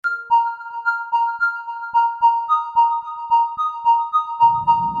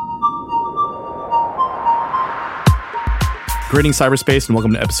Greetings, cyberspace, and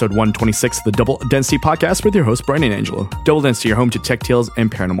welcome to episode 126 of the Double Density Podcast with your host, Brian and Angelo. Double Density, your home to tech tales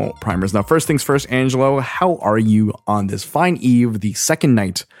and paranormal primers. Now, first things first, Angelo, how are you on this fine eve, the second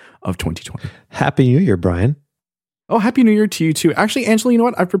night of 2020? Happy New Year, Brian. Oh, Happy New Year to you, too. Actually, Angelo, you know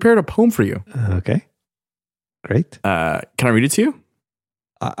what? I've prepared a poem for you. Okay. Great. Can I read it to you?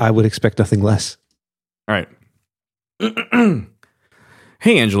 I would expect nothing less. All right.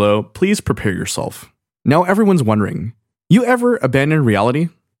 Hey, Angelo, please prepare yourself. Now everyone's wondering, you ever abandon reality?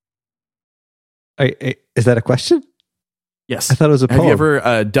 Is that a question? Yes. I thought it was a poem. Have you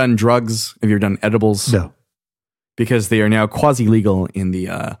ever done drugs? Have you ever done edibles? No. Because they are now quasi-legal in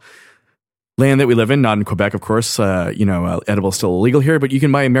the land that we live in, not in Quebec, of course. Edibles still illegal here, but you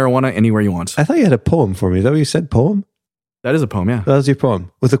can buy marijuana anywhere you want. I thought you had a poem for me. Is that what you said, poem? That is a poem, yeah. That was your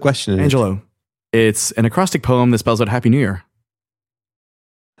poem with a question in Angelo, it's an acrostic poem that spells out Happy New Year.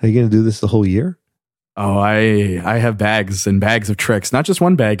 Are you going to do this the whole year? Oh, I have bags and bags of tricks. Not just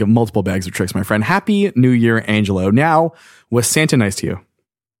one bag, multiple bags of tricks, my friend. Happy New Year, Angelo. Now, was Santa nice to you?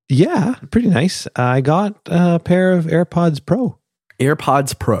 Yeah, pretty nice. I got a pair of AirPods Pro.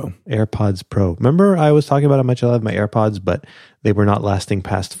 AirPods Pro. AirPods Pro. Remember I was talking about how much I love my AirPods, but they were not lasting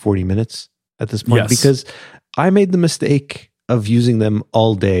past 40 minutes at this point? Yes. Because I made the mistake of using them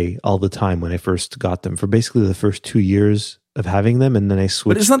all day, all the time when I first got them for basically the first 2 years of having them, and then I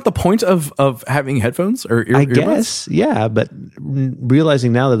switched. But isn't that the point of having headphones or I earbuds? guess, yeah. But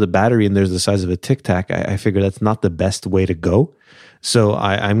realizing now that the battery in there's the size of a Tic Tac, I figure that's not the best way to go. So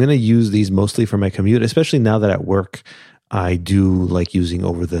I'm going to use these mostly for my commute, especially now that at work I do like using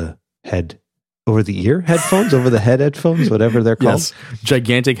over the head headphones, whatever they're called. Yes,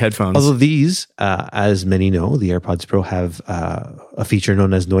 gigantic headphones. Although these, as many know, the AirPods Pro have a feature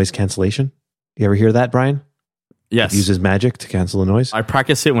known as noise cancellation. You ever hear that, Brian? Yes. It uses magic to cancel the noise. I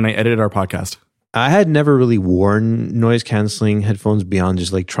practiced it when I edited our podcast. I had never really worn noise canceling headphones beyond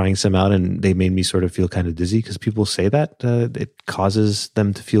just like trying some out, and they made me sort of feel kind of dizzy because people say that it causes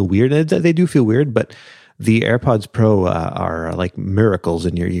them to feel weird. And they do feel weird, but the AirPods Pro are like miracles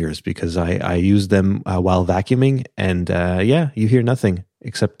in your ears because I use them while vacuuming, and you hear nothing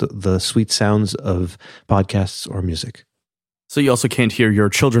except the sweet sounds of podcasts or music. So you also can't hear your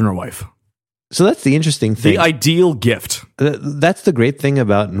children or wife. So that's the interesting thing. The ideal gift. That's the great thing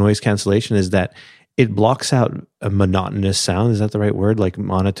about noise cancellation is that it blocks out a monotonous sound. Is that the right word? Like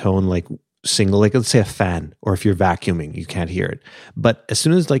monotone, like single, like let's say a fan, or if you're vacuuming, you can't hear it. But as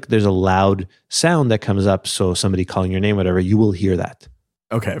soon as like there's a loud sound that comes up, so somebody calling your name, whatever, you will hear that.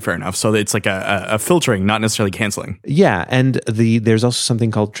 Okay, fair enough. So it's like a filtering, not necessarily canceling. Yeah, and there's also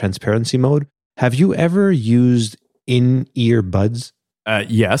something called transparency mode. Have you ever used in-ear buds?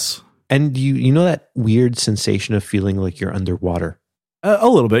 Yes. And you know that weird sensation of feeling like you're underwater? A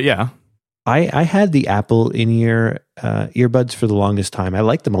little bit, yeah. I had the Apple in-ear earbuds for the longest time. I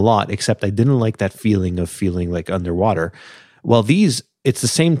liked them a lot, except I didn't like that feeling of feeling like underwater. Well, these, it's the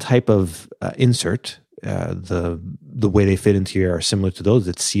same type of insert. The way they fit into your ear are similar to those.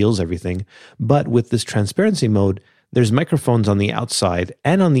 It seals everything. But with this transparency mode, there's microphones on the outside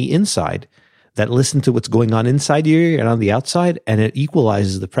and on the inside that listen to what's going on inside your ear and on the outside, and it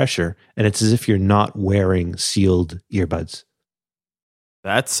equalizes the pressure, and it's as if you're not wearing sealed earbuds.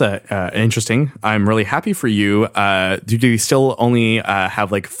 That's interesting. I'm really happy for you. Do you still only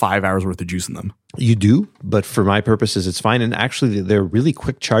have like 5 hours worth of juice in them? You do, but for my purposes, it's fine. And actually, they're really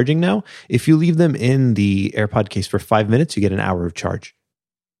quick charging now. If you leave them in the AirPod case for 5 minutes, you get an hour of charge.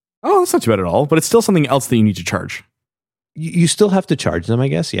 Oh, that's not too bad at all, but it's still something else that you need to charge. You still have to charge them, I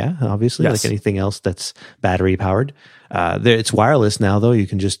guess. Yeah, obviously, yes. Like anything else that's battery powered. It's wireless now, though. You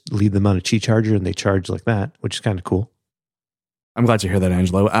can just leave them on a Qi charger and they charge like that, which is kind of cool. I'm glad to hear that,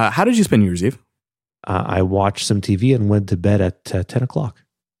 Angelo. How did you spend New Year's Eve? I watched some TV and went to bed at 10 o'clock.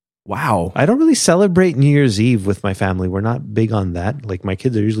 Wow. I don't really celebrate New Year's Eve with my family. We're not big on that. Like my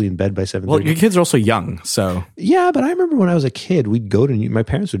kids are usually in bed by 7:30. Well, your kids are also young, so. Yeah, but I remember when I was a kid, we'd go to, my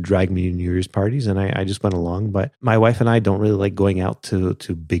parents would drag me to New Year's parties and I just went along. But my wife and I don't really like going out to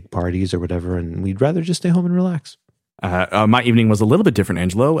big parties or whatever. And we'd rather just stay home and relax. My evening was a little bit different,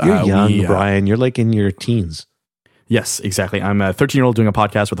 Angelo. You're young, Brian. You're like in your teens. Yes, exactly. I'm a 13-year-old doing a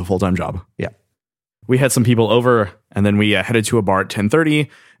podcast with a full-time job. Yeah. We had some people over and then we headed to a bar at 10:30.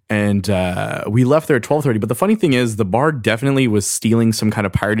 And we left there at 12:30. But the funny thing is, the bar definitely was stealing some kind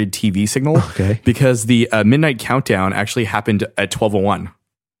of pirated TV signal. Okay. Because the midnight countdown actually happened at 12:01.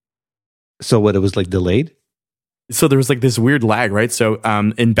 So what, it was like delayed? So there was like this weird lag, right? So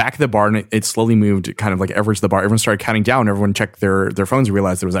in back of the bar, and it slowly moved kind of like ever to the bar. Everyone started counting down. Everyone checked their phones and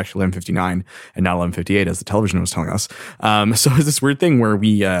realized it was actually 11:59 and not 11:58 as the television was telling us. So it was this weird thing where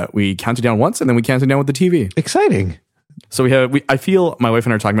we counted down once and then we counted down with the TV. Exciting. So I feel my wife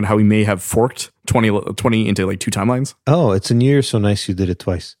and I are talking about how we may have forked 2020 into like 2 timelines. Oh, it's a new year so nice you did it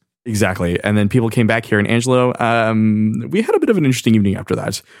twice. Exactly. And then people came back here, and Angelo, we had a bit of an interesting evening after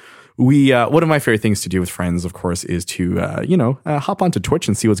that. One of my favorite things to do with friends, of course, is to, hop onto Twitch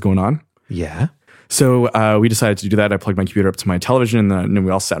and see what's going on. Yeah. So we decided to do that. I plugged my computer up to my television, and then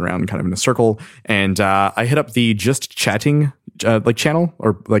we all sat around kind of in a circle. And I hit up the Just Chatting channel,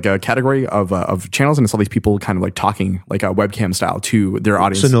 or like a category of channels, and I saw these people kind of like talking like a webcam style to their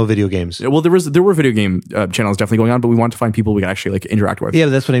audience. So no video games. Well, there were video game channels definitely going on, but we wanted to find people we could actually like interact with. Yeah,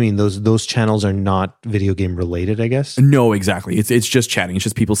 that's what I mean. Those channels are not video game related, I guess. No, exactly. It's just chatting. It's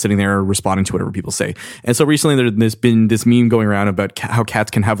just people sitting there responding to whatever people say. And so recently there's been this meme going around about how cats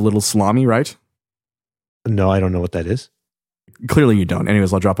can have little salami, right? No, I don't know what that is. Clearly you don't.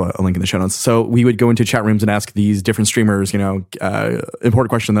 Anyways, I'll drop a link in the show notes. So we would go into chat rooms and ask these different streamers, important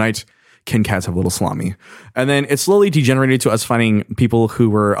question of the night: can cats have little salami? And then it slowly degenerated to us finding people who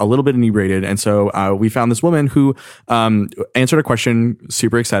were a little bit inebriated. And so we found this woman who answered a question,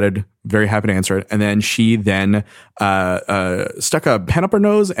 super excited, very happy to answer it. And then she stuck a pen up her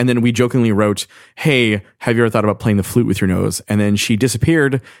nose, and then we jokingly wrote, "Hey, have you ever thought about playing the flute with your nose?" And then she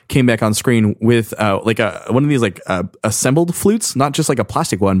disappeared, came back on screen with one of these assembled flutes, not just like a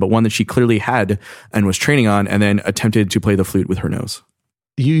plastic one, but one that she clearly had and was training on, and then attempted to play the flute with her nose.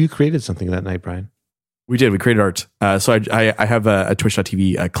 You created something that night, Brian. We did. We created art. So I have a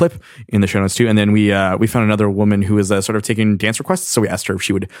Twitch.tv clip in the show notes too. And then we found another woman who was sort of taking dance requests. So we asked her if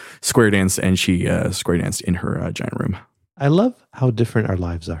she would square dance, and she square danced in her giant room. I love how different our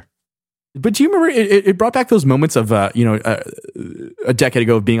lives are. But do you remember it brought back those moments of a decade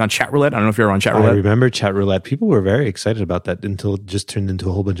ago of being on Chat Roulette? I don't know if you're on Chat Roulette. I remember Chat Roulette. People were very excited about that until it just turned into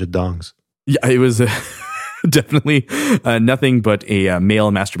a whole bunch of dongs. Yeah, it was definitely nothing but a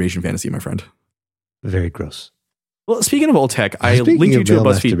male masturbation fantasy, my friend. Very gross. Well, speaking of old tech, I linked you to a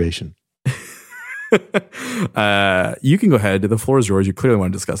BuzzFeed. Masturbation. You can go ahead. The floor is yours. You clearly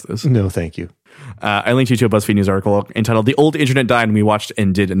want to discuss this. No, thank you. I linked you to a BuzzFeed news article entitled "The Old Internet Died and We Watched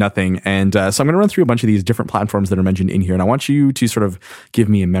and Did Nothing." And so I'm going to run through a bunch of these different platforms that are mentioned in here. And I want you to sort of give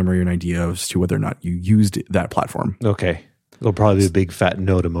me a memory or an idea as to whether or not you used that platform. Okay. It'll probably be a big fat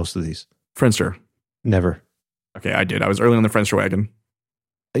no to most of these. Friendster. Never. Okay, I did. I was early on the Friendster wagon.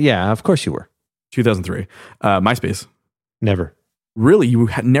 Yeah, of course you were. 2003. MySpace. Never. Really? You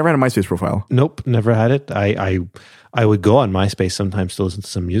never had a MySpace profile? Nope, never had it. I would go on MySpace sometimes to listen to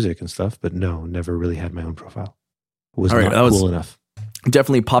some music and stuff, but no, never really had my own profile. It was not cool enough.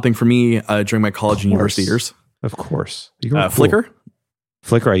 Definitely popping for me during my college and university years. Of course. Flickr?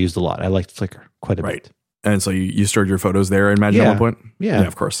 Flickr I used a lot. I liked Flickr quite a bit. And so you stored your photos there, I imagine, at one point? Yeah,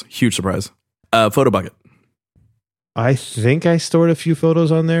 of course. Huge surprise. Photobucket. I think I stored a few photos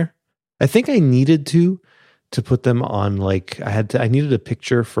on there. I think I needed to put them on, like I needed a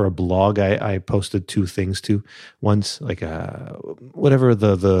picture for a blog. I posted 2 things to once, like whatever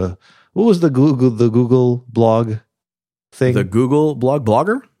what was the Google blog thing? The Google blog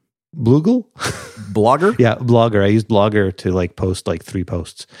blogger? Bloogle? Blogger? Yeah, Blogger. I used Blogger to like post like 3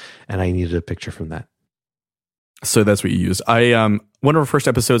 posts, and I needed a picture from that. So that's what you used. One of our first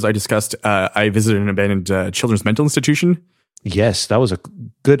episodes I discussed, I visited an abandoned children's mental institution. Yes, that was a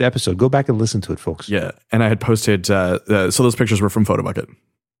good episode. Go back and listen to it, folks. Yeah, and I had posted, so those pictures were from Photobucket.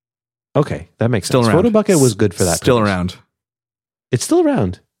 Okay, that makes sense. Still around. Photobucket was good for that. Still around. It's still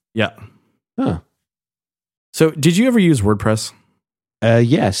around? Yeah. Huh. So did you ever use WordPress?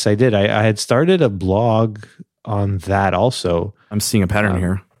 Yes, I did. I had started a blog on that also. I'm seeing a pattern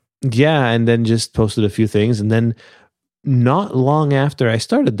here. Yeah, and then just posted a few things. And then not long after I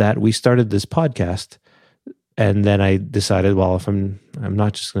started that, we started this podcast. And then I decided, well, if I'm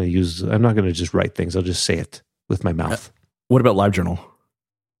not going to just write things. I'll just say it with my mouth. What about LiveJournal?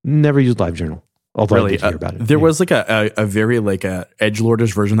 Never used LiveJournal. Although really, I did hear about it. There was like a very like a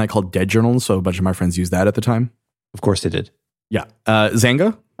edgelordish version of that called Dead Journal. So a bunch of my friends used that at the time. Of course they did. Yeah.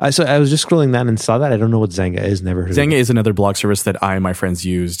 Zanga? So I was just scrolling that and saw that. I don't know what Zanga is. Never heard of it. Zanga is another blog service that I and my friends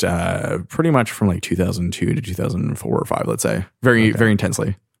used pretty much from like 2002 to 2004 or 5, let's say. Very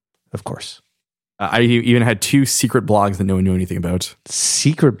intensely. Of course. I even had 2 secret blogs that no one knew anything about.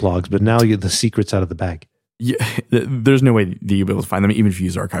 Secret blogs, but now the secret's out of the bag. Yeah, there's no way that you'll be able to find them, even if you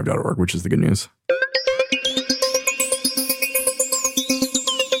use archive.org, which is the good news.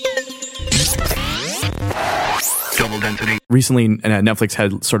 Recently, Netflix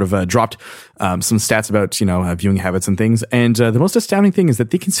had sort of dropped some stats about viewing habits and things, and the most astounding thing is that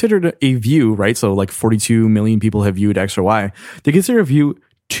they considered a view, right? So like 42 million people have viewed X or Y. They consider a view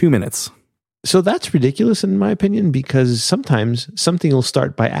 2 minutes. So that's ridiculous in my opinion, because sometimes something will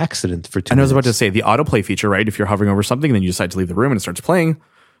start by accident for 2 minutes. And I was about to say the autoplay feature, right? If you're hovering over something and then you decide to leave the room and it starts playing,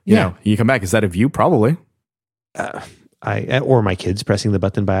 you know, you come back. Is that a view? Probably. Or my kids pressing the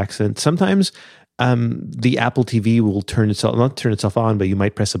button by accident. Sometimes the Apple TV will not turn itself on, but you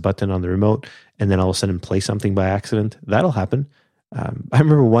might press a button on the remote and then all of a sudden play something by accident. That'll happen. I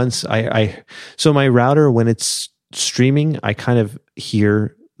remember once so my router, when it's streaming, I kind of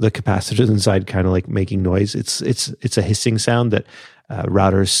hear the capacitors inside kind of like making noise. It's a hissing sound that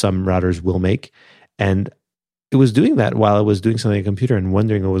some routers will make. And it was doing that while I was doing something on the computer and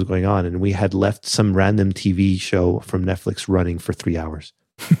wondering what was going on. And we had left some random TV show from Netflix running for 3 hours.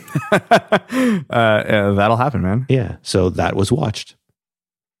 That'll happen, man. Yeah. So that was watched.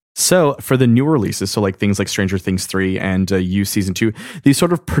 So for the new releases, so like things like Stranger Things 3 and You Season 2, they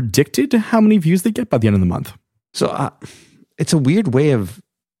sort of predicted how many views they get by the end of the month. So it's a weird way of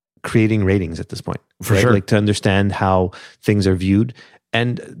creating ratings at this point, for right? sure. Like to understand how things are viewed,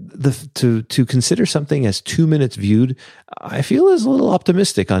 and to consider something as 2 minutes viewed, I feel is a little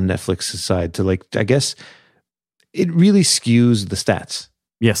optimistic on Netflix's side. To like, I guess it really skews the stats.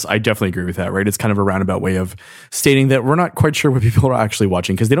 Yes, I definitely agree with that. Right, it's kind of a roundabout way of stating that we're not quite sure what people are actually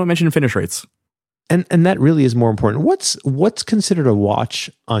watching because they don't mention finish rates. And that really is more important. What's considered a watch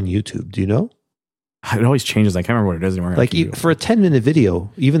on YouTube? Do you know? It always changes. I can't remember what it is anymore. Like for a 10-minute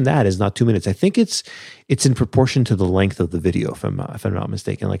video, even that is not 2 minutes. I think it's in proportion to the length of the video, if I'm not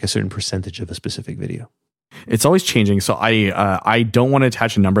mistaken, like a certain percentage of a specific video. It's always changing. So I don't want to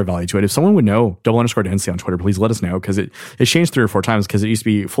attach a number value to it. If someone would know, _Density on Twitter, please let us know, because it changed 3 or 4 times, because it used to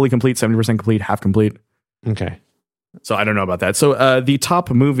be fully complete, 70% complete, half complete. Okay. So I don't know about that. So the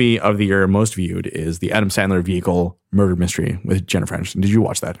top movie of the year most viewed is the Adam Sandler vehicle murder mystery with Jennifer Aniston. Did you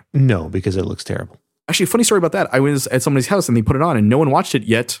watch that? No, because it looks terrible. Actually, funny story about that. I was at somebody's house and they put it on and no one watched it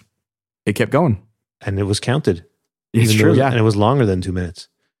yet. It kept going. And it was counted. It's true, yeah. And it was longer than 2 minutes.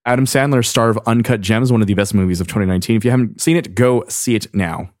 Adam Sandler, star of Uncut Gems, one of the best movies of 2019. If you haven't seen it, go see it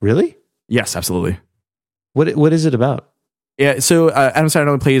now. Really? Yes, absolutely. What is it about? Yeah, so Adam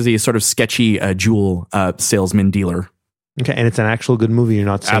Sandler plays a sort of sketchy jewel salesman dealer. Okay, and it's an actual good movie. You're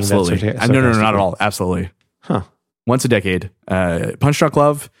not saying absolutely. No, not at all. Absolutely. Huh. Once a decade. Punch Drunk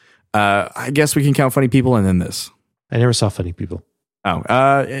Love. I guess we can count Funny People and then this. I never saw Funny People. Oh,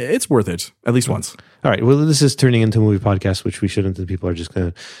 it's worth it at least once. All right. Well, this is turning into a movie podcast, which we shouldn't. The people are just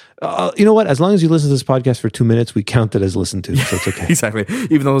going to, you know what? As long as you listen to this podcast for 2 minutes, we count it as listened to. So it's okay. Exactly.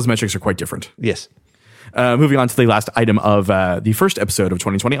 Even though those metrics are quite different. Yes. Moving on to the last item of the first episode of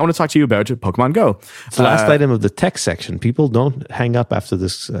 2020, I want to talk to you about Pokemon Go. It's the last item of the tech section. People don't hang up after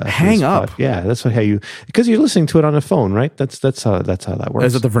this. Hang up? Yeah, that's because you're listening to it on a phone, right? That's how that works.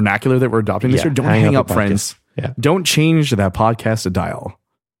 Is it the vernacular that we're adopting this year? Don't hang up, friends. Yeah. Don't change that podcast to dial.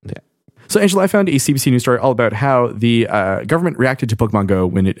 Yeah. So, Angela, I found a CBC News story all about how the government reacted to Pokemon Go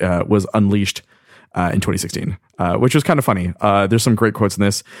when it was unleashed in 2016, which was kind of funny. There's some great quotes in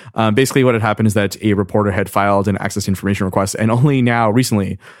this. Basically, what had happened is that a reporter had filed an access to information request and only now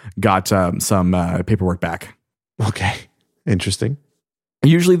recently got some paperwork back. Okay. Interesting.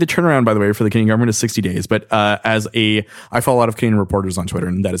 Usually the turnaround, by the way, for the Canadian government is 60 days. But I follow a lot of Canadian reporters on Twitter,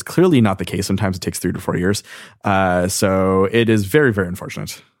 and that is clearly not the case. Sometimes it takes 3 to 4 years. So it is very, very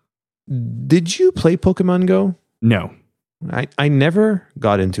unfortunate. Did you play Pokemon Go? No. I never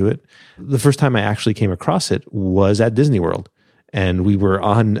got into it. The first time I actually came across it was at Disney World. And we were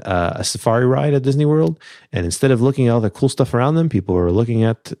on a safari ride at Disney World. And instead of looking at all the cool stuff around them, people were looking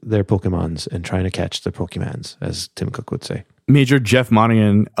at their Pokemons and trying to catch their Pokemons, as Tim Cook would say. Major Jeff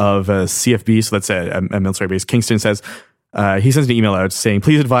Monaghan of CFB, so that's a military base, Kingston, says, he sends an email out saying,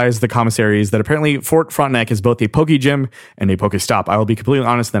 please advise the commissaries that apparently Fort Frontenac is both a Poke Gym and a Poke Stop. I will be completely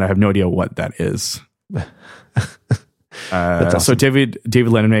honest that I have no idea what that is. Awesome. So David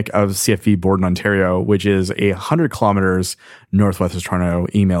Leninick of CFB Borden, Ontario, which is 100 kilometers northwest of Toronto,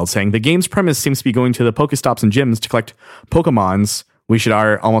 emailed saying the game's premise seems to be going to the Pokestops and gyms to collect Pokemons. We should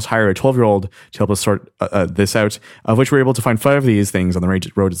almost hire a 12-year-old to help us sort this out, of which we're able to find 5 of these things on the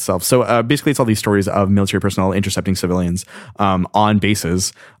road itself. So basically, it's all these stories of military personnel intercepting civilians on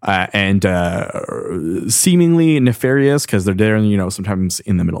bases and seemingly nefarious because they're there, sometimes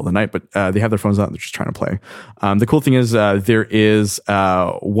in the middle of the night, but they have their phones out. They're just trying to play. The cool thing is there is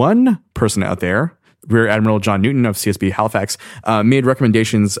one person out there, Rear Admiral John Newton of CSB Halifax, made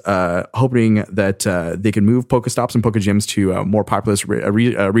recommendations hoping that they could move Pokestops and Pokegyms to more populous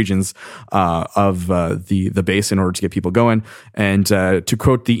regions of the base in order to get people going. And to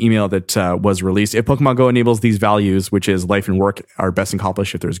quote the email that was released, if Pokemon Go enables these values, which is life and work, are best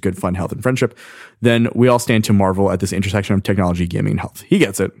accomplished if there's good fun, health, and friendship, then we all stand to marvel at this intersection of technology, gaming, and health. He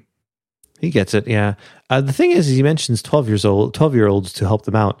gets it. He gets it. Yeah. The thing is he mentions 12-year-olds to help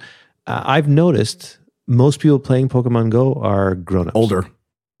them out. I've noticed most people playing Pokemon Go are grown-ups. Older.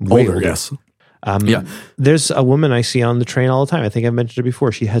 Way older. Yes. Yeah. There's a woman I see on the train all the time. I think I've mentioned her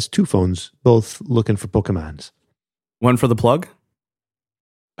before. She has 2 phones, both looking for Pokemons. One for the plug?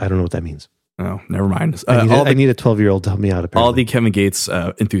 I don't know what that means. Oh, never mind. I need a 12-year-old to help me out. Apparently. All the Kevin Gates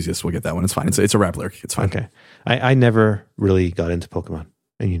enthusiasts will get that one. It's fine. It's a rap lyric. It's fine. Okay. I never really got into Pokemon,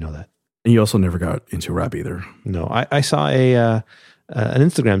 and you know that. And you also never got into rap either. No, I saw an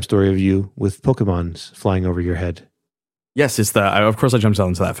Instagram story of you with Pokemons flying over your head. Yes, it's of course I jumped on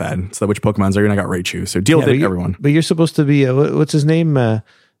into that fad. It's that which Pokemons are you, and I got Raichu. So deal with it, everyone. But you're supposed to be, what's his name?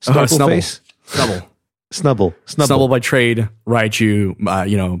 Snubbleface? Snubble by trade, Raichu,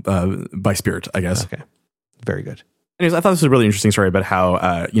 by spirit, I guess. Okay. Very good. Anyways, I thought this was a really interesting story about how,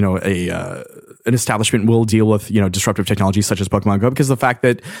 an establishment will deal with, disruptive technology such as Pokemon Go, because the fact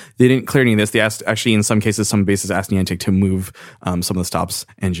that they didn't clear any of this, they asked, actually, in some cases, some bases asked Niantic to move some of the stops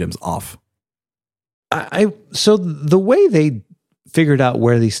and gyms off. So the way they figured out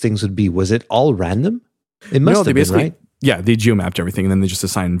where these things would be, was it all random? It must have been, right? Yeah, they geomapped everything, and then they just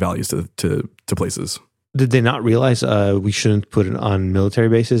assigned values to places. Did they not realize we shouldn't put it on military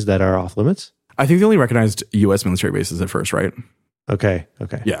bases that are off limits? I think they only recognized U.S. military bases at first, right? Okay.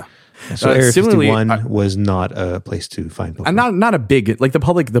 Yeah. So Area 51 was not a place to find Pokemon. Not a big, like the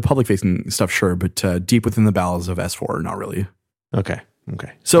public facing stuff, sure, but deep within the bowels of S4, not really. Okay.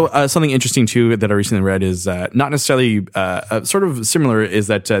 So something interesting too that I recently read is not necessarily sort of similar is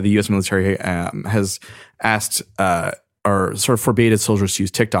that the U.S. military has asked or sort of forbade its soldiers to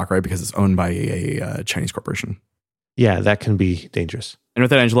use TikTok, right? Because it's owned by a Chinese corporation. Yeah, that can be dangerous. And with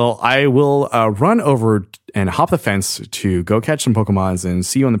that, Angelo, I will run over and hop the fence to go catch some Pokemons and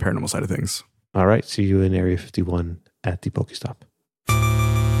see you on the paranormal side of things. All right. See you in Area 51 at the Pokestop.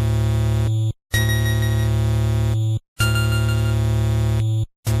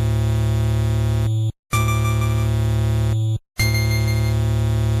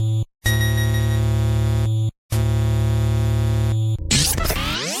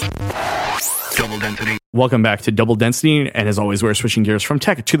 Welcome back to Double Density, and as always, we're switching gears from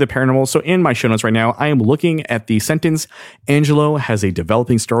tech to the paranormal. So in my show notes right now, I am looking at the sentence, Angelo has a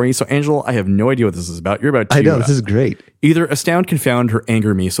developing story. So Angelo, I have no idea what this is about. You're about to... I know, this is great. Either astound, confound, or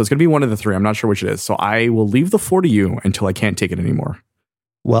anger me. So it's going to be one of the three. I'm not sure which it is. So I will leave the floor to you until I can't take it anymore.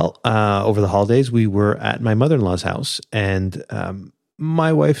 Well, over the holidays, we were at my mother-in-law's house, and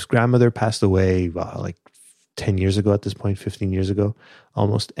my wife's grandmother passed away like 10 years ago at this point, 15 years ago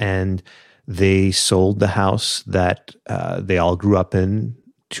almost, and they sold the house that they all grew up in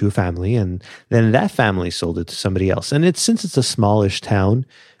to a family, and then that family sold it to somebody else. And since it's a smallish town,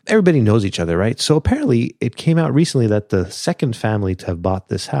 everybody knows each other, right? So apparently it came out recently that the second family to have bought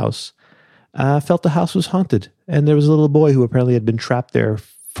this house felt the house was haunted. And there was a little boy who apparently had been trapped there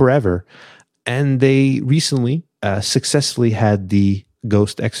forever. And they recently successfully had the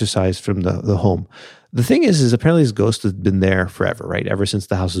ghost exorcised from the home. The thing is apparently this ghost has been there forever, right? Ever since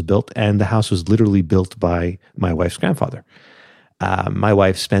the house was built. And the house was literally built by my wife's grandfather. My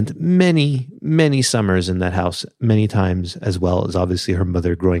wife spent many, many summers in that house, many times, as well as obviously her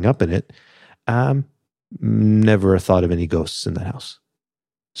mother growing up in it. Never thought of any ghosts in that house.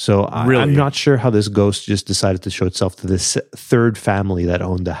 So really? I'm not sure how this ghost just decided to show itself to this third family that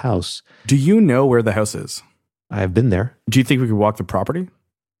owned the house. Do you know where the house is? I've been there. Do you think we could walk the property?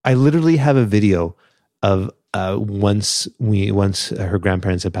 I literally have a video of once her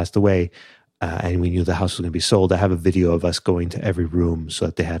grandparents had passed away, and we knew the house was going to be sold. I have a video of us going to every room so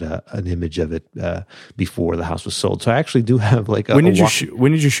that they had an image of it before the house was sold. So I actually do have like a... When did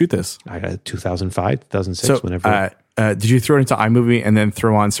you shoot this? I got 2005, 2006, so, whenever. Did you throw it into iMovie and then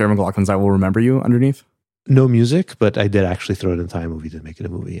throw on Sarah McLachlan's I Will Remember You underneath? No music, but I did actually throw it into iMovie to make it a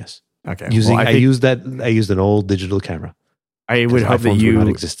movie, yes. Okay. I used an old digital camera. I would hope that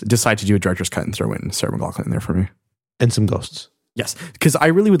you decide to do a director's cut and throw in Sarah McLachlan in there for me. And some ghosts. Yes, because I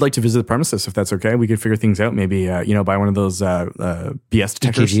really would like to visit the premises if that's okay. We could figure things out. Maybe buy one of those BS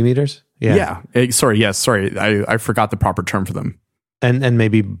detectors. EKG meters. Yeah. Sorry. I forgot the proper term for them. And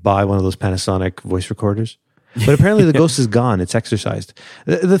maybe buy one of those Panasonic voice recorders. But apparently the ghost is gone. It's exorcised.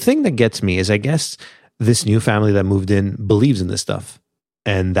 The thing that gets me is, I guess this new family that moved in believes in this stuff,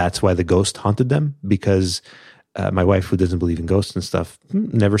 and that's why the ghost haunted them. Because my wife, who doesn't believe in ghosts and stuff,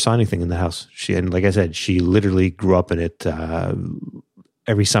 never saw anything in the house. And like I said, she literally grew up in it.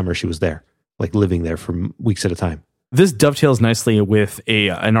 Every summer she was there, like living there for weeks at a time. This dovetails nicely with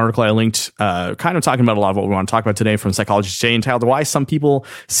an article I linked, kind of talking about a lot of what we want to talk about today from Psychology Today, entitled "Why Some People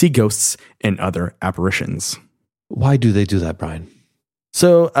See Ghosts and Other Apparitions." Why do they do that, Brian?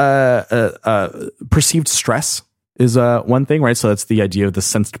 So perceived stress is one thing, right? So that's the idea of the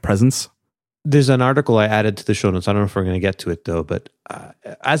sensed presence. There's an article I added to the show notes. I don't know if we're going to get to it though, but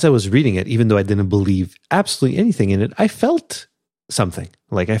as I was reading it, even though I didn't believe absolutely anything in it, I felt something.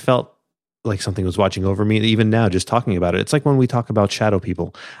 Like I felt like something was watching over me. Even now, just talking about it, it's like when we talk about shadow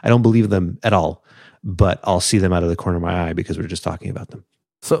people. I don't believe them at all, but I'll see them out of the corner of my eye because we're just talking about them.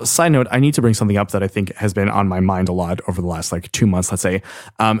 So, side note, I need to bring something up that I think has been on my mind a lot over the last 2 months, let's say.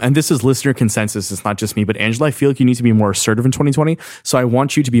 And this is listener consensus. It's not just me, but Angela, I feel like you need to be more assertive in 2020. So I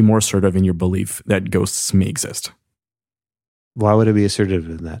want you to be more assertive in your belief that ghosts may exist. Why would I be assertive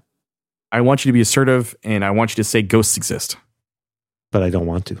in that? I want you to be assertive, and I want you to say ghosts exist. But I don't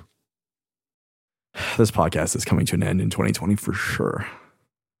want to. This podcast is coming to an end in 2020 for sure.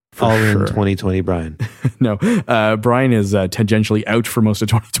 In 2020, Brian. No, Brian is tangentially out for most of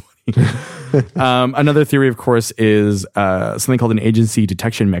 2020. Another theory, of course, is something called an agency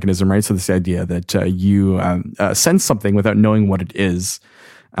detection mechanism, right? So this idea that you sense something without knowing what it is,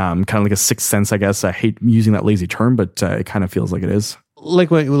 kind of like a sixth sense, I guess. I hate using that lazy term, but it kind of feels like it is.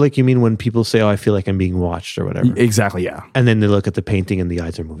 Like you mean when people say, "Oh, I feel like I'm being watched" or whatever. Exactly, yeah. And then they look at the painting and the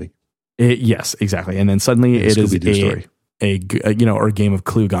eyes are moving. Yes, exactly. And then suddenly it is a game of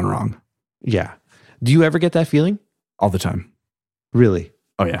Clue gone wrong. Yeah. Do you ever get that feeling? All the time. Really?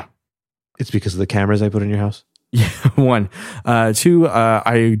 Oh, yeah. It's because of the cameras I put in your house? Yeah, one. Two,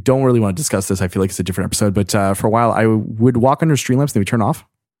 I don't really want to discuss this. I feel like it's a different episode, but for a while I would walk under street lamps and they would turn off.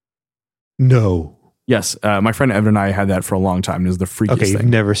 No. Yes. My friend Evan and I had that for a long time. It was the freakiest thing. Okay, you've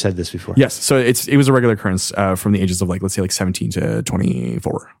never said this before. Yes. So it was a regular occurrence from the ages of let's say 17 to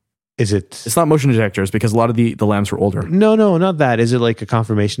 24. Is it? It's not motion detectors because a lot of the lamps were older. No, not that. Is it like a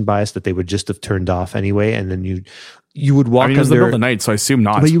confirmation bias that they would just have turned off anyway, and then you would walk? I mean, it was the middle of the night, so I assume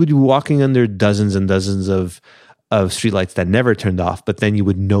not. But you would be walking under dozens and dozens of streetlights that never turned off, but then you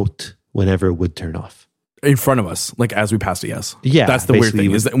would note whenever it would turn off in front of us, like as we passed it. Yes, yeah. That's the weird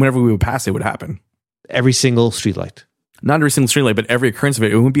thing is that whenever we would pass, it would happen. Every single streetlight. Not every single street light, but every occurrence of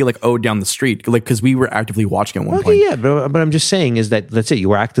it, it wouldn't be down the street, because we were actively watching at one point. Yeah, but I'm just saying is that that's it. You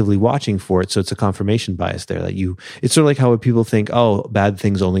were actively watching for it, so it's a confirmation bias there. It's sort of like how people think, oh, bad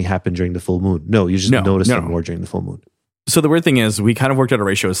things only happen during the full moon. No, you just notice them more during the full moon. So the weird thing is, we kind of worked out a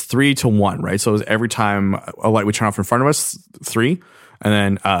ratio as 3 to 1, right? So it was every time a light would turn off in front of us, 3, and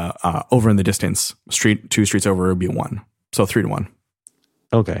then over in the distance, 2 streets over, it would be 1. So 3 to 1.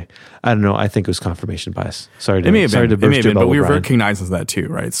 Okay. I don't know. I think it was confirmation bias. Sorry to it may have been, bubble, but we were Brian. very cognizant of that too,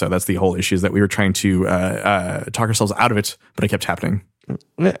 right? So that's the whole issue, is that we were trying to talk ourselves out of it, but it kept happening.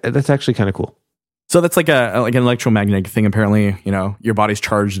 Yeah, that's actually kind of cool. So that's like an electromagnetic thing. Apparently, your body's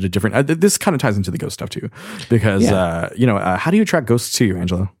charged at a different. This kind of ties into the ghost stuff too, because how do you attract ghosts to you,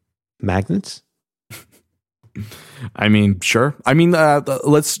 Angelo? Magnets? I mean, sure. I mean,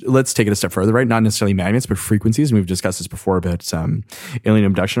 let's take it a step further, right? Not necessarily magnets, but frequencies. And we've discussed this before about alien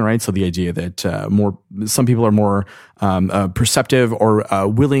abduction, right? So the idea that some people are more perceptive or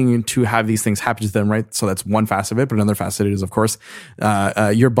willing to have these things happen to them, right? So that's one facet of it. But another facet is, of course,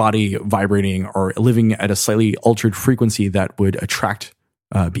 your body vibrating or living at a slightly altered frequency that would attract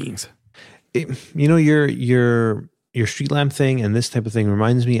beings. Your street lamp thing and this type of thing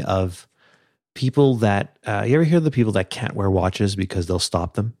reminds me of people that you ever hear of the people that can't wear watches because they'll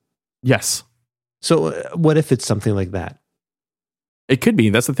stop them? Yes. So what if it's something like that? It could be.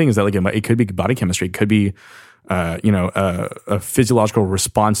 That's the thing, is that it could be body chemistry. It could be a physiological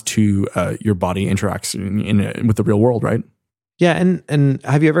response to your body interacts with the real world, right? Yeah, and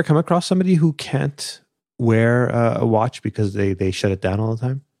have you ever come across somebody who can't wear a watch because they shut it down all the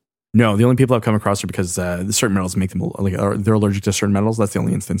time? No, the only people I've come across are because certain metals make them they're allergic to certain metals. That's the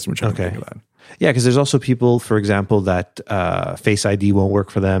only instance in which I can think of that. Yeah, because there's also people, for example, that Face ID won't work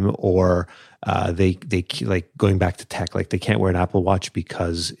for them, or they like going back to tech, like they can't wear an Apple Watch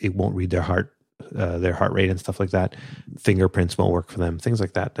because it won't read their heart rate and stuff like that. Fingerprints won't work for them, things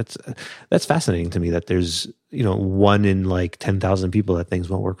like that. That's fascinating to me that there's 1 in 10,000 people that things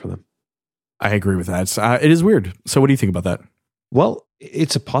won't work for them. I agree with that. It is weird. So what do you think about that? Well,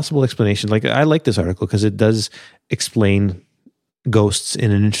 it's a possible explanation. Like, I like this article because it does explain ghosts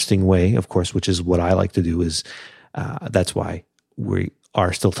in an interesting way, of course, which is what I like to do. Is that's why we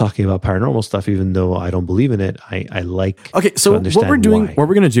are still talking about paranormal stuff, even though I don't believe in it. I like. Okay, so what we're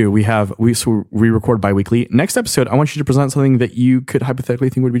going to do, we record bi-weekly. Next episode, I want you to present something that you could hypothetically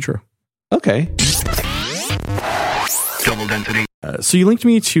think would be true. Okay. Double density. So you linked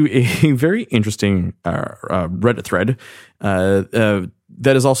me to a very interesting Reddit thread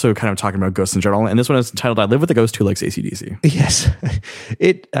that is also kind of talking about ghosts in general. And this one is entitled, I Live with a Ghost Who Likes AC/DC. Yes.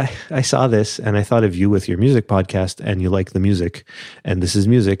 I saw this and I thought of you with your music podcast, and you like the music, and this is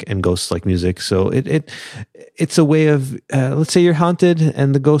music, and ghosts like music. So it's a way of, let's say you're haunted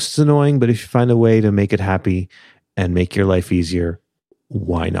and the ghost is annoying, but if you find a way to make it happy and make your life easier,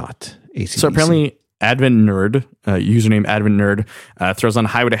 why not? AC/DC. So apparently Advent Nerd, username Advent Nerd, throws on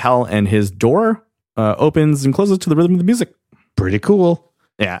Highway to Hell, and his door opens and closes to the rhythm of the music. Pretty cool.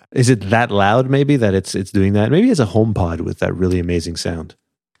 Yeah. Is it that loud maybe that it's doing that? Maybe it's a HomePod with that really amazing sound.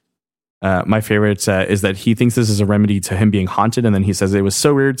 My favorite is that he thinks this is a remedy to him being haunted, and then he says it was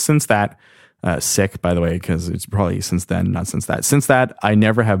so weird since that, sick, by the way, because it's probably since then, not since that. Since that, I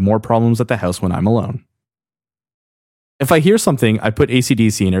never have more problems at the house when I'm alone. If I hear something, I put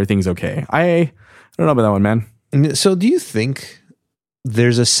AC/DC and everything's okay. I don't know about that one, man. So do you think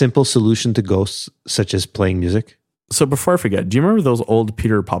there's a simple solution to ghosts, such as playing music? So before I forget, do you remember those old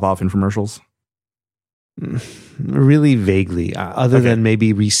Peter Popoff infomercials? Really vaguely, other than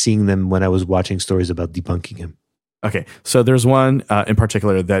maybe re-seeing them when I was watching stories about debunking him. Okay, so there's one in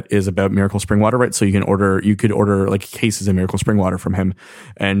particular that is about Miracle Spring Water, right? So you could order like cases of Miracle Spring Water from him,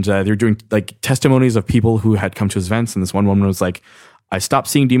 and they're doing like testimonies of people who had come to his events. And this one woman was like, I stopped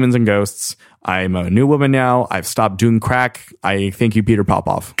seeing demons and ghosts. I'm a new woman now. I've stopped doing crack. I thank you, Peter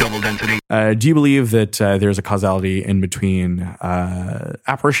Popoff. Double density. Do you believe that there's a causality in between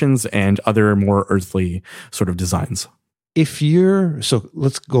apparitions and other more earthly sort of designs? So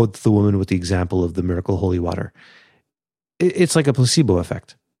let's go with the woman with the example of the Miracle Holy Water. It's like a placebo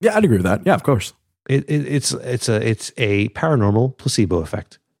effect. Yeah, I'd agree with that. Yeah, of course. It's a paranormal placebo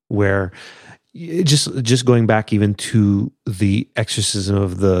effect where just going back even to the exorcism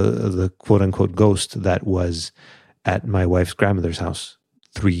of the quote unquote ghost that was at my wife's grandmother's house,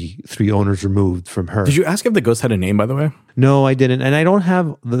 three owners removed from her. Did you ask if the ghost had a name, by the way? No, I didn't. And I don't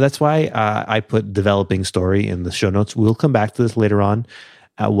have, that's why I put developing story in the show notes. We'll come back to this later on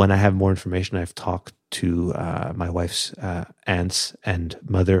when I have more information. I've talked to my wife's aunts and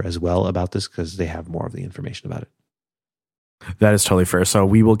mother as well about this because they have more of the information about it. That is totally fair. So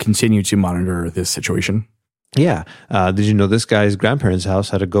we will continue to monitor this situation. Yeah. Did you know this guy's grandparents' house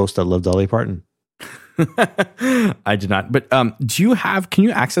had a ghost that loved Dolly Parton? I did not. But can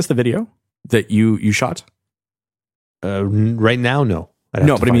you access the video that you shot? Right now, no.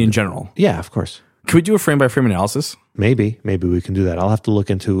 No, but I mean in general. Yeah, of course. Could we do a frame by frame analysis? Maybe we can do that. I'll have to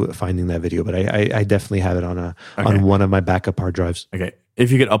look into finding that video, but I definitely have it on one of my backup hard drives. Okay. If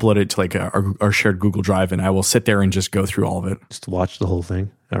you could upload it to like our shared Google Drive, and I will sit there and just go through all of it. Just watch the whole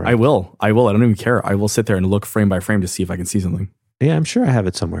thing. All right. I will. I don't even care. I will sit there and look frame by frame to see if I can see something. Yeah, I'm sure I have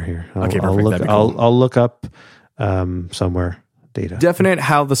it somewhere here. Okay, perfect. I'll look up somewhere data. Definite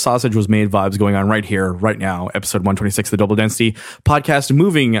how the sausage was made vibes going on right here, right now. Episode 126, the Double Density podcast.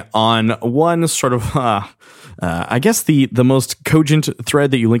 Moving on, one sort of, I guess the most cogent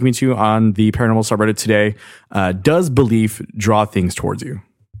thread that you link me to on the paranormal subreddit today. Does belief draw things towards you?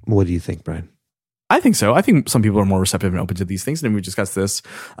 What do you think, Brian? I think so. I think some people are more receptive and open to these things, and we discussed this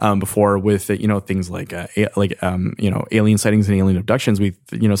before with things like alien sightings and alien abductions.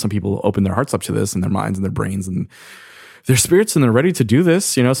 Some people open their hearts up to this and their minds and their brains and their spirits, and they're ready to do this.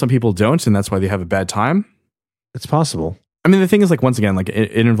 Some people don't, and that's why they have a bad time. It's possible. I mean, the thing is, like, once again, like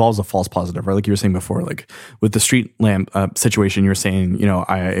it involves a false positive, right? Like you were saying before, like with the street lamp situation, you're saying,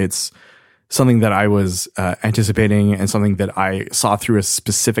 it's something that I was anticipating and something that I saw through a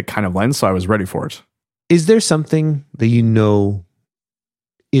specific kind of lens, so I was ready for it. Is there something that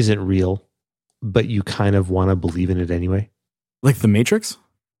isn't real, but you kind of want to believe in it anyway? Like The Matrix?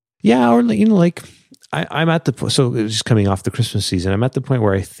 Yeah, or like I'm at the point, so just coming off the Christmas season, I'm at the point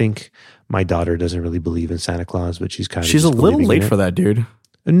where I think my daughter doesn't really believe in Santa Claus, but she's a little late for that, dude.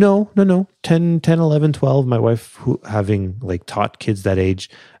 No. 10, 11, 12. My wife, having like taught kids that age,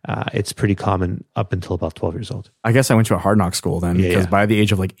 it's pretty common up until about 12 years old. I guess I went to a hard knock school then, because by the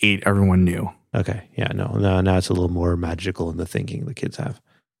age of like 8, everyone knew. Okay. Yeah, no. Now it's a little more magical in the thinking the kids have.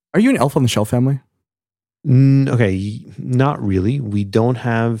 Are you an Elf on the Shelf family? Okay, not really. We don't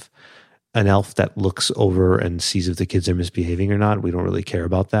have an elf that looks over and sees if the kids are misbehaving or not. We don't really care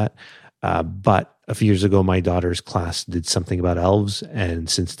about that. But a few years ago, my daughter's class did something about elves, and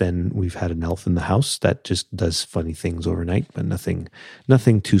since then we've had an elf in the house that just does funny things overnight, but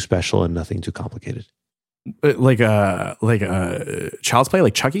nothing too special and nothing too complicated. Like child's play,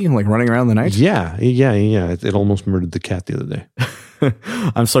 like Chucky, like running around the night. Yeah. It almost murdered the cat the other day.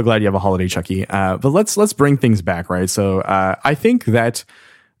 I'm so glad you have a holiday Chucky. But let's bring things back, right? So I think that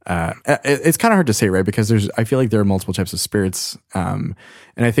it's kind of hard to say, right? Because I feel like there are multiple types of spirits. And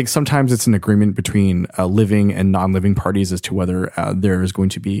I think sometimes it's an agreement between living and non-living parties as to whether there is going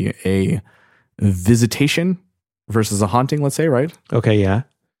to be a visitation versus a haunting, let's say, right? Okay, yeah.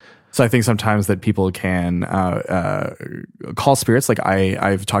 So I think sometimes that people can call spirits. Like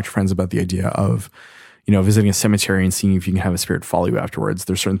I've talked to friends about the idea of, visiting a cemetery and seeing if you can have a spirit follow you afterwards.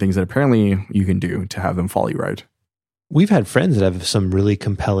 There's certain things that apparently you can do to have them follow you, right? We've had friends that have some really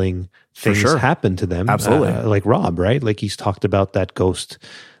compelling things happen to them. Absolutely. Like Rob, right? Like he's talked about that ghost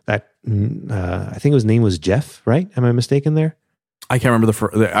that I think his name was Jeff, right? Am I mistaken there? I can't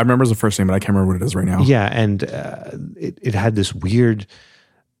remember I remember the first name, but I can't remember what it is right now. Yeah. And it had this weird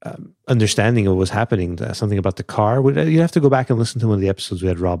understanding of what was happening, something about the car. You have to go back and listen to one of the episodes we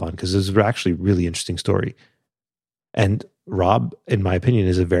had Rob on, because it's actually a really interesting story. And Rob, in my opinion,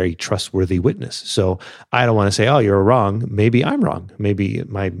 is a very trustworthy witness. So I don't want to say, oh, you're wrong. Maybe I'm wrong. Maybe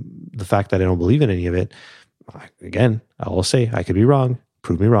the fact that I don't believe in any of it, again, I'll say I could be wrong.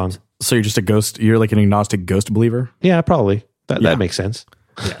 Prove me wrong. So you're just a ghost. You're like an agnostic ghost believer? Yeah, probably. That makes sense.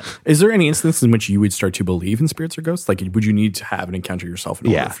 Yeah. Is there any instance in which you would start to believe in spirits or ghosts? Like, would you need to have an encounter yourself in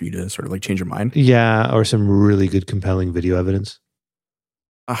order for you to sort of like change your mind? Yeah, or some really good, compelling video evidence.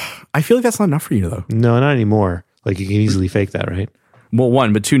 I feel like that's not enough for you, though. No, not anymore. Like, you can easily fake that, right? Well,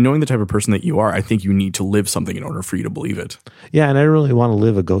 one, but two, knowing the type of person that you are, I think you need to live something in order for you to believe it. Yeah, and I don't really want to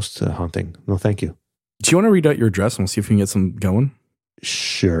live a ghost haunting. No, thank you. Do you want to read out your address and we'll see if we can get some going?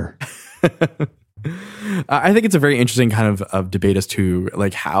 Sure. I think it's a very interesting kind of debate as to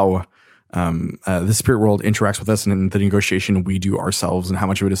like how the spirit world interacts with us and the negotiation we do ourselves, and how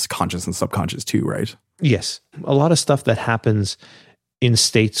much of it is conscious and subconscious too, right? Yes. A lot of stuff that happens in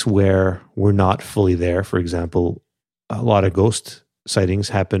states where we're not fully there. For example, a lot of ghost sightings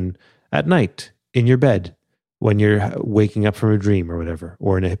happen at night in your bed when you're waking up from a dream or whatever,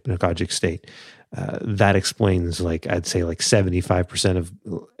 or in a hypnagogic state. That explains, like, I'd say like 75% of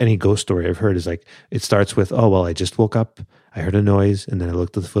any ghost story I've heard is like, it starts with, oh, well, I just woke up, I heard a noise, and then I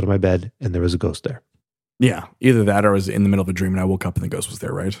looked at the foot of my bed and there was a ghost there. Yeah. Either that or I was in the middle of a dream and I woke up and the ghost was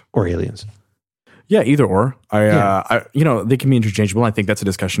there, right? Or aliens. Yeah, either or. They can be interchangeable. I think that's a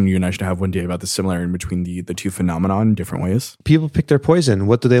discussion you and I should have one day about the similarity between the two phenomenon in different ways. People pick their poison.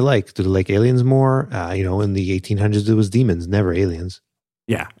 What do they like? Do they like aliens more? In the 1800s, it was demons, never aliens.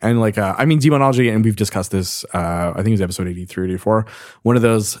 Yeah. And demonology, and we've discussed this, I think it was episode 83 or 84, one of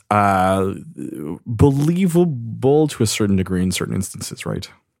those believable to a certain degree in certain instances, right?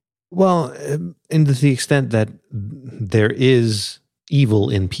 Well, and to the extent that there is evil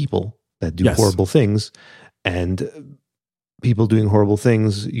in people that do horrible things, and people doing horrible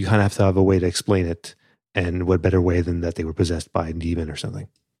things, you kind of have to have a way to explain it. And what better way than that they were possessed by a demon or something?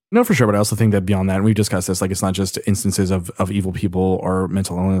 No, for sure. But I also think that beyond that, and we've discussed this, like, it's not just instances of evil people or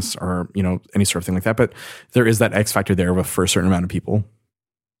mental illness or, any sort of thing like that, but there is that X factor there for a certain amount of people.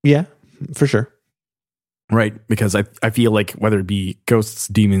 Yeah, for sure. Right. Because I feel like whether it be ghosts,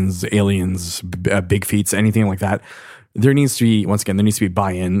 demons, aliens, big feats, anything like that, there needs to be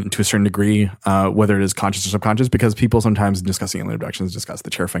buy-in to a certain degree, whether it is conscious or subconscious, because people sometimes discussing alien abductions discuss the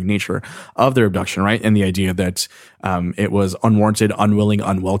terrifying nature of their abduction, right? And the idea that it was unwarranted, unwilling,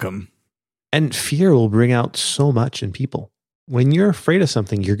 unwelcome. And fear will bring out so much in people. When you're afraid of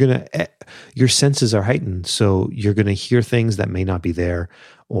something, your senses are heightened. So you're going to hear things that may not be there.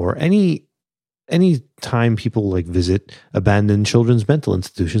 Or any time people like visit abandoned children's mental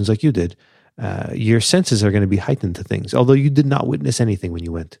institutions like you did, your senses are going to be heightened to things, although you did not witness anything when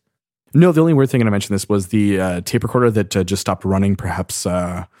you went. No, the only weird thing, and I mentioned this, was the tape recorder that just stopped running perhaps,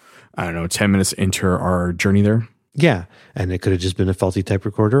 10 minutes into our journey there. Yeah, and it could have just been a faulty tape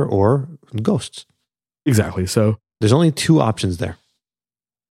recorder or ghosts. Exactly. So there's only two options there.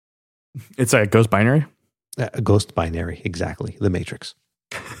 It's a ghost binary? A ghost binary, exactly. The Matrix.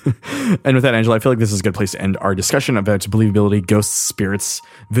 And with that, Angela, I feel like this is a good place to end our discussion about believability, ghosts, spirits,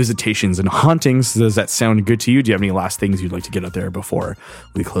 visitations, and hauntings. Does that sound good to you? Do you have any last things you'd like to get out there before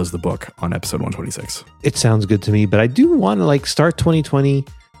we close the book on episode 126? It sounds good to me, but I do want to start 2020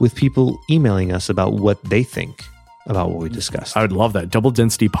 with people emailing us about what they think about what we discussed. I would love that.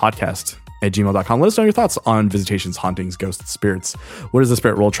 doubledensitypodcast@gmail.com. Let us know your thoughts on visitations, hauntings, ghosts, spirits. What is the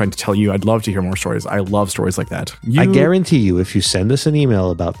spirit world trying to tell you? I'd love to hear more stories. I love stories like that. I guarantee you, if you send us an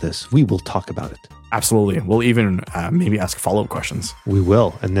email about this, we will talk about it. Absolutely. We'll even maybe ask follow-up questions. We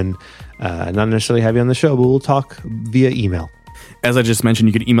will. And then not necessarily have you on the show, but we'll talk via email. As I just mentioned,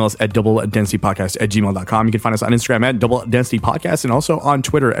 you can email us at doubledensitypodcast@gmail.com. You can find us on Instagram at doubledensitypodcast and also on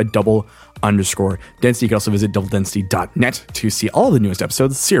Twitter at double_density. You can also visit doubledensity.net to see all the newest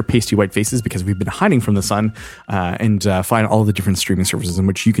episodes, see our pasty white faces because we've been hiding from the sun, and find all the different streaming services in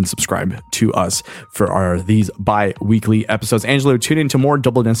which you can subscribe to us for these bi-weekly episodes. Angelo, tune into more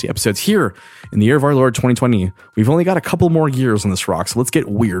Double Density episodes here in the year of our Lord 2020. We've only got a couple more years on this rock, so let's get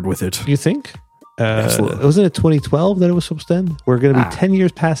weird with it. You think? Absolutely. Wasn't it 2012 that it was supposed to end? We're going to be 10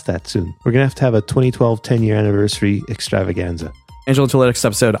 years past that soon. We're going to have a 2012 10-year anniversary extravaganza. Angelo, until the next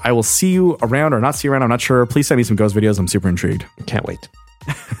episode, I will see you around or not see you around. I'm not sure. Please send me some ghost videos. I'm super intrigued. Can't wait.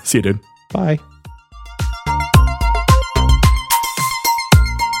 See you, dude. Bye.